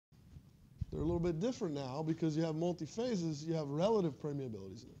They're a little bit different now because you have multi-phases, you have relative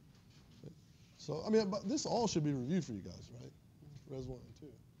permeabilities in there. Right? So, I mean, but this all should be reviewed for you guys, right? Res 1 and 2.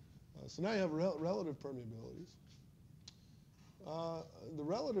 So now you have relative permeabilities. The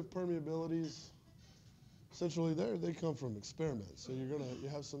relative permeabilities, essentially, they come from experiments. So you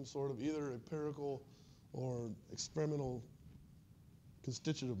have some sort of either empirical or experimental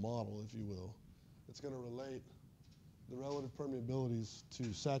constitutive model, if you will. It's going to relate the relative permeabilities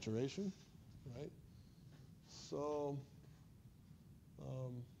to saturation, right? So,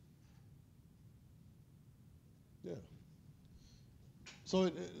 yeah. So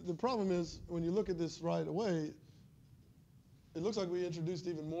the problem is, when you look at this right away, it looks like we introduced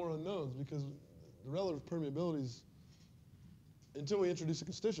even more unknowns because the relative permeabilities, until we introduce a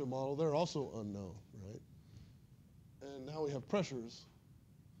constitutive model, they're also unknown, right? And now we have pressures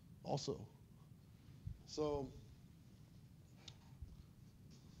also. So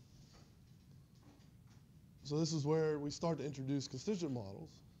this is where we start to introduce constitutive models.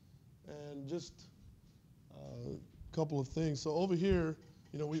 And just a couple of things. So over here,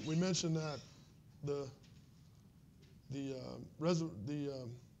 you know, we mentioned that the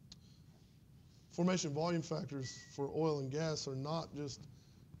formation volume factors for oil and gas are not just,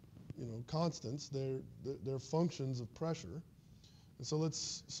 you know, constants. They're functions of pressure. And so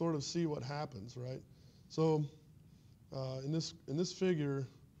let's sort of see what happens, right? So in this figure,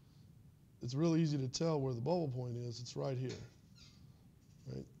 it's really easy to tell where the bubble point is. It's right here,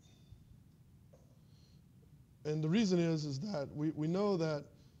 right? And the reason is that we know that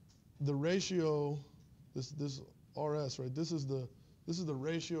the ratio, this RS, right? This is the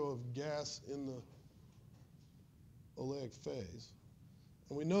ratio of gas in the oleic phase.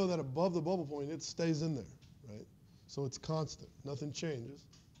 And we know that above the bubble point, it stays in there, right? So it's constant. Nothing changes.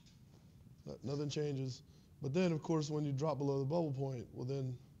 Nothing changes. But then, of course, when you drop below the bubble point, well,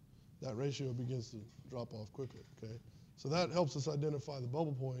 then that ratio begins to drop off quickly, okay? So that helps us identify the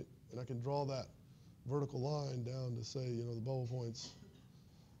bubble point, and I can draw that vertical line down to say, you know, the bubble point's,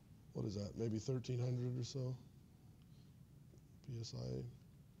 what is that, maybe 1,300 or so, PSI.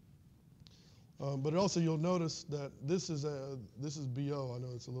 But also you'll notice that this is BO. I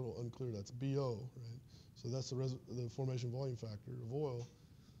know it's a little unclear. That's BO, right? So that's the formation volume factor of oil.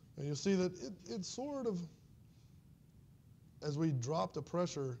 And you'll see that it's sort of, as we drop the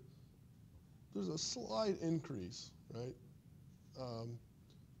pressure, there's a slight increase, right?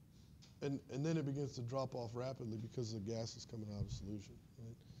 And then it begins to drop off rapidly because the gas is coming out of solution,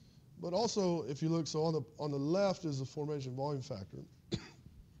 right? But also, if you look, so on the left is the formation volume factor.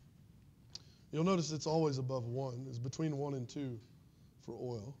 You'll notice it's always above 1. It's between 1 and 2 for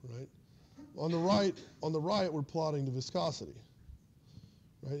oil, right? On the right, we're plotting the viscosity,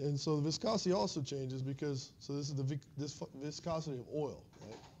 right? And so the viscosity also changes because, so this is the viscosity of oil,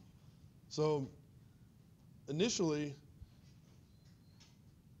 right? So initially,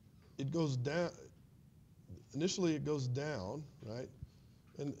 it goes down. Initially, it goes down, right?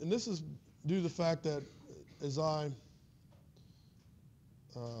 And this is due to the fact that as I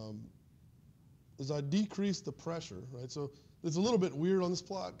decrease the pressure, right? So it's a little bit weird on this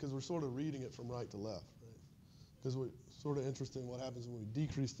plot because we're sort of reading it from right to left, right? Because we're sort of interested in what happens when we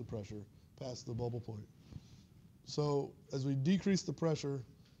decrease the pressure past the bubble point. So as we decrease the pressure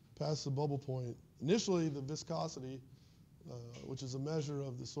past the bubble point, initially the viscosity, which is a measure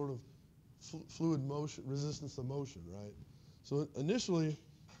of the sort of fluid motion, resistance to motion, right? So initially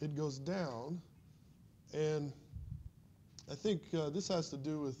it goes down, and I think this has to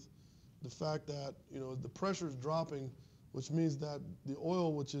do with the fact that, you know, the pressure is dropping, which means that the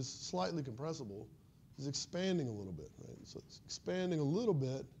oil, which is slightly compressible, is expanding a little bit, right? So it's expanding a little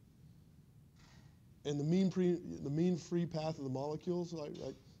bit, and the mean free path of the molecules,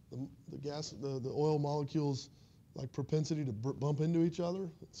 like the oil molecules, like propensity to bump into each other,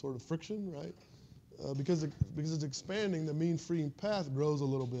 sort of friction, right? Because it's expanding, the mean free path grows a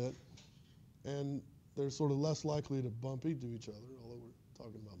little bit, and they're sort of less likely to bump into each other, although we're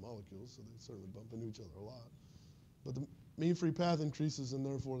talking about molecules, so they certainly bump into each other a lot. But the mean free path increases, and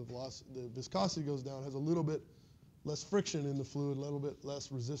therefore the viscosity goes down, has a little bit less friction in the fluid, a little bit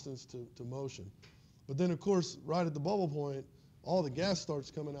less resistance to motion. But then, of course, right at the bubble point, all the gas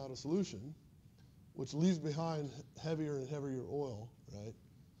starts coming out of solution, which leaves behind heavier and heavier oil, right?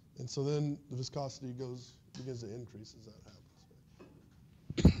 And so then the viscosity begins to increase as that happens,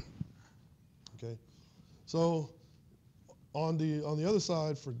 right? Okay, so on the other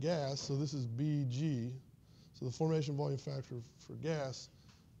side for gas, so this is BG, so the formation volume factor for gas,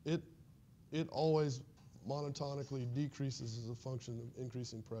 it always monotonically decreases as a function of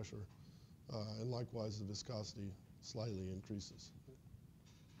increasing pressure, and likewise the viscosity slightly increases.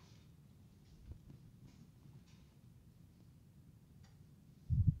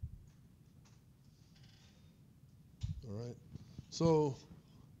 all right? So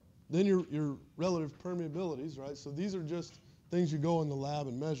then your relative permeabilities, right? So these are just things you go in the lab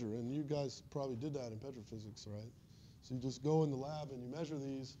and measure, and you guys probably did that in petrophysics, right? So you just go in the lab and you measure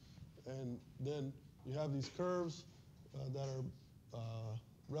these, and then you have these curves that are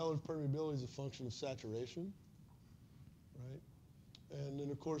relative permeability is a function of saturation, right? And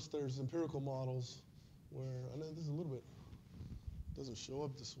then, of course, there's empirical models where, I know this is a little bit, doesn't show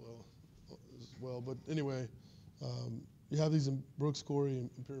up this well, but anyway, you have these Brooks-Corey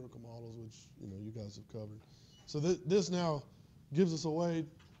empirical models, which you guys have covered. So this now gives us a way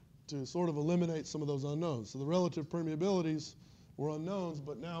to sort of eliminate some of those unknowns. So the relative permeabilities were unknowns,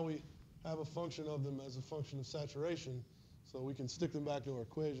 but now we have a function of them as a function of saturation, so we can stick them back to our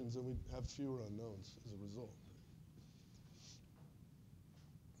equations, and we have fewer unknowns as a result.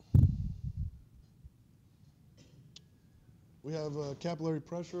 We have capillary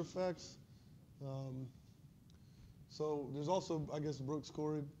pressure effects. So there's also, I guess,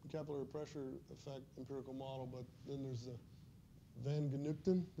 Brooks-Corey capillary pressure effect empirical model, but then there's Van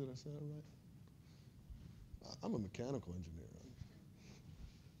Genugten. Did I say that right? I'm a mechanical engineer.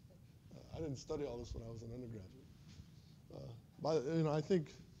 I didn't study all this when I was an undergraduate. I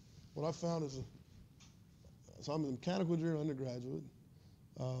think what I found is, so I'm a mechanical engineer undergraduate.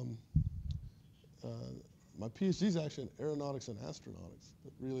 My PhD is actually in aeronautics and astronautics,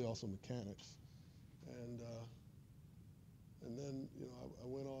 but really also mechanics. And then I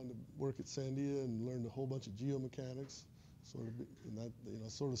went on to work at Sandia and learned a whole bunch of geomechanics. And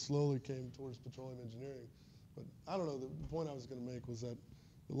that sort of slowly came towards petroleum engineering. But I don't know. The point I was going to make was that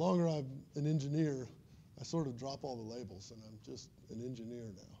the longer I'm an engineer, I sort of drop all the labels, and I'm just an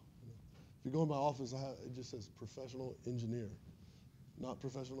engineer now. If you go in my office, it just says professional engineer, not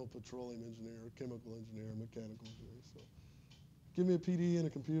professional petroleum engineer, chemical engineer, mechanical engineer. So give me a PDE and a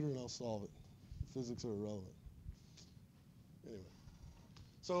computer, and I'll solve it. Physics are irrelevant. Anyway,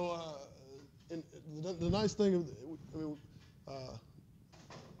 so the nice thing,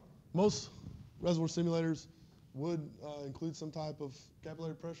 most reservoir simulators would include some type of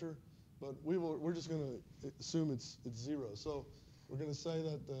capillary pressure, but we're just going to assume it's zero. So we're going to say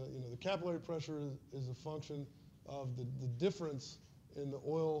that the capillary pressure is a function of the difference in the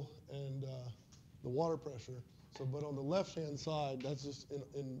oil and the water pressure. So, but on the left-hand side, that's just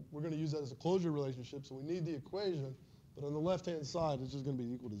we're going to use that as a closure relationship. So we need the equation, but on the left-hand side, it's just going to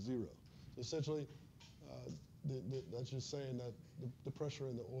be equal to zero. So essentially, that's just saying that the pressure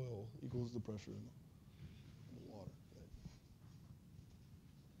in the oil equals the pressure in the